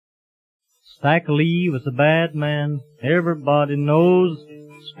Stacker Lee was a bad man, everybody knows.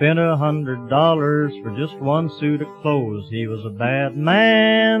 Spent $100 for just one suit of clothes. He was a bad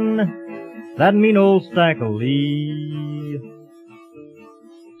man, that mean old Stacker Lee.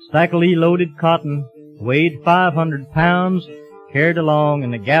 Stacker Lee loaded cotton, weighed 500 pounds, carried along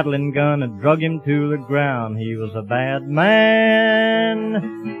in a Gatling gun and drug him to the ground. He was a bad man,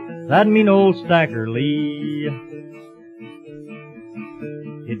 that mean old Stacker Lee.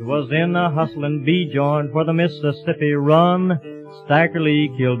 It was in a hustlin' bee joint where the Mississippi run. Stacker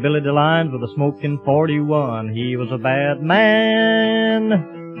Lee killed Billy DeLines with a smoking 41. He was a bad man,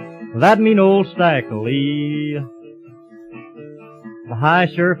 that mean old Stacker Lee. The high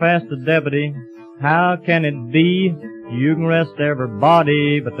sheriff asked the deputy, how can it be you can arrest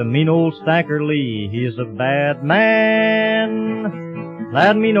everybody but the mean old Stacker Lee? He's a bad man,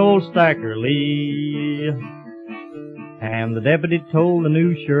 that mean old Stacker Lee. And the deputy told the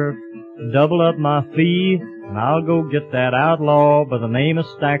new sheriff, double up my fee, and I'll go get that outlaw by the name of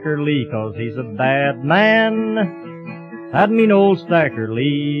Stacker Lee, 'cause he's a bad man, that mean old Stacker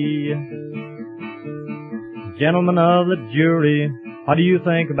Lee. Gentlemen of the jury, what do you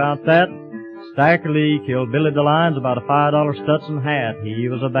think about that? Stacker Lee killed Billy DeLines about a $5 Stetson hat. He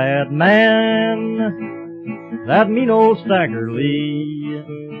was a bad man, that mean old Stacker Lee.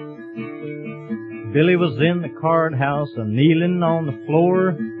 Billy was in the card house a-kneeling on the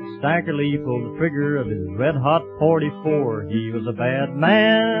floor. Stacker Lee pulled the trigger of his red-hot .44. He was a bad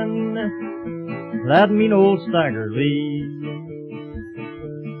man, that mean old Stacker Lee.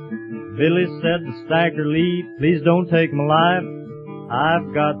 Billy said to Stacker Lee, please don't take my life.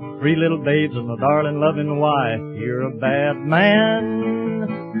 I've got 3 little babes and a darling loving wife. You're a bad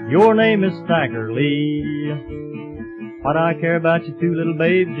man, your name is Stacker Lee. What I care about you 2 little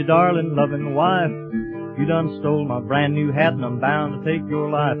babes, your darling loving wife? You done stole my brand new hat and I'm bound to take your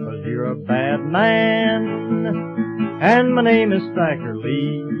life, 'cause you're a bad man, and my name is Stacker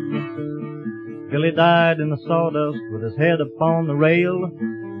Lee. Billy died in the sawdust with his head upon the rail.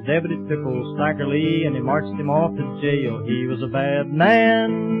 The deputy took old Stacker Lee and he marched him off to jail. He was a bad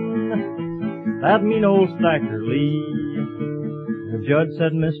man, that mean old Stacker Lee. The judge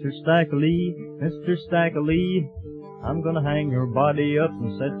said, Mr. Stacker Lee, Mr. Stacker Lee, I'm gonna hang your body up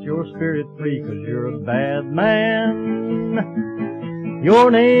and set your spirit free, 'cause you're a bad man,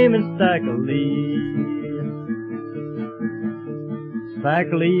 your name is Stacker Lee.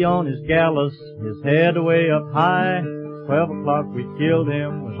 Stacker Lee on his gallows, his head way up high. 12 o'clock we killed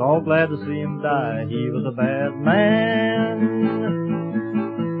him, was all glad to see him die. He was a bad man,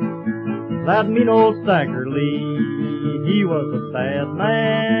 that mean old Stacker Lee. He was a bad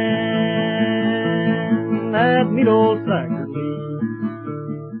man, that mean old Stacker